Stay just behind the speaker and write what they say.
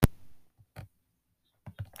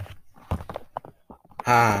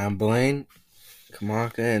Hi, I'm Blaine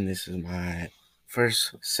Kamaka, and this is my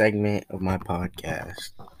first segment of my podcast.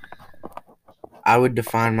 I would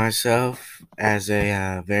define myself as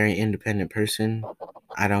a very independent person.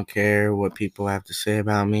 I don't care what people have to say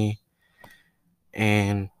about me,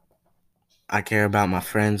 and I care about my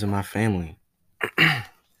friends and my family.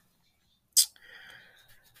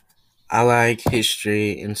 I like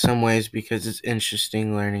history in some ways because it's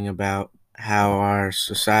interesting learning about how our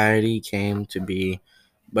society came to be,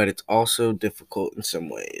 but it's also difficult in some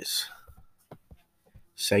ways.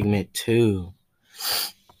 Segment 2.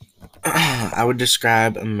 I would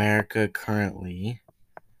describe America currently.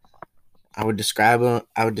 I would describe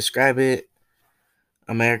it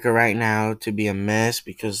America right now to be a mess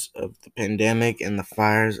because of the pandemic and the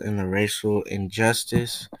fires and the racial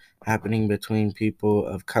injustice happening between people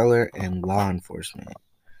of color and law enforcement.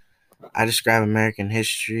 I describe American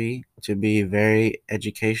history to be very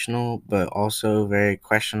educational but also very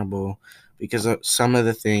questionable because of some of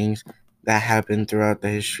the things that happened throughout the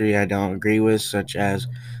history I don't agree with, such as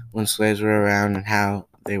when slaves were around and how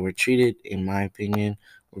they were treated, in my opinion,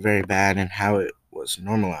 were very bad and how it was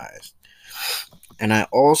normalized. And I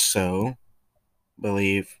also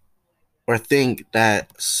believe or think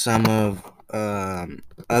that some of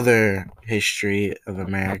other history of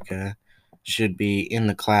America should be in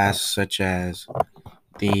the class, such as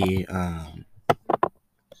the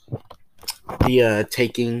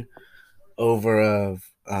taking over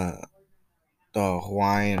of the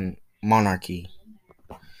Hawaiian monarchy.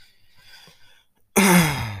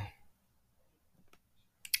 um,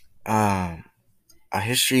 a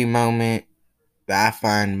history moment that I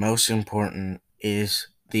find most important is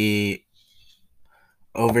the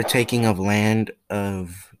overtaking of land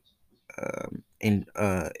of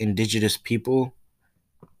indigenous people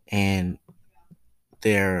and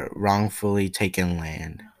their wrongfully taken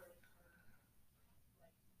land.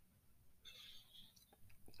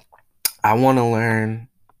 I want to learn,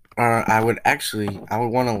 or I would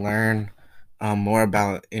want to learn more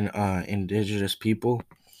about indigenous people.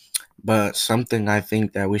 But something I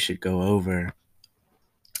think that we should go over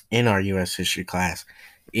in our U.S. history class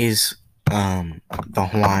is the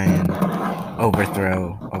Hawaiian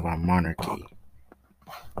overthrow of our monarchy.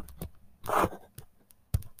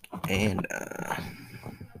 And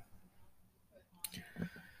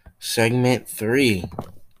segment 3.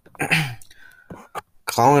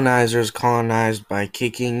 Colonizers colonized by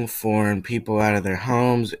kicking foreign people out of their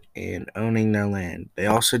homes and owning their land. They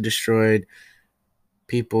also destroyed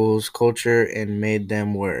people's culture and made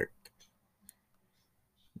them work.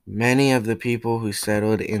 Many of the people who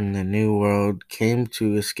settled in the New World came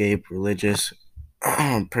to escape religious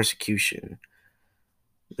persecution.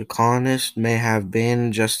 The colonists may have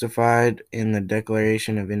been justified in the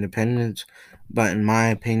Declaration of Independence, but in my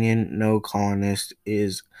opinion, no colonist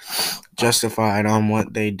is justified on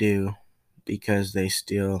what they do because they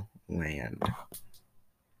steal land.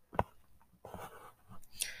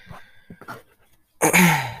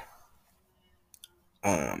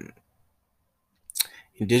 um,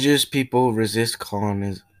 Indigenous people resist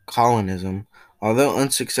colonism. Although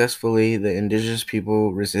unsuccessfully, the indigenous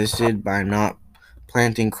people resisted by not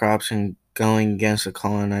planting crops and going against the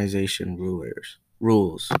colonization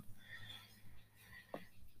rules.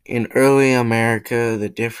 In early America, the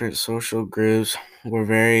different social groups were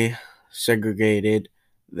very segregated.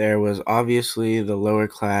 There was obviously the lower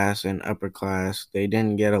class and upper class. They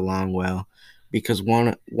didn't get along well because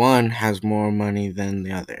one has more money than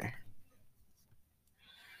the other.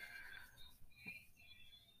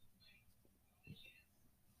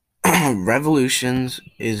 Revolutions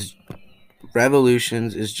is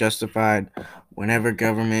Revolutions is justified whenever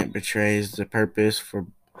government betrays the purpose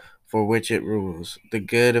for which it rules, the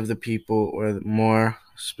good of the people, or more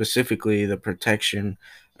specifically, the protection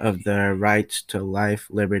of their rights to life,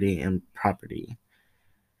 liberty, and property.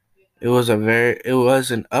 It was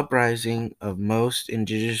an uprising of most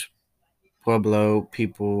indigenous Pueblo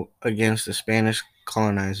people against the Spanish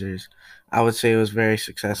colonizers. I would say it was very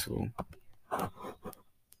successful.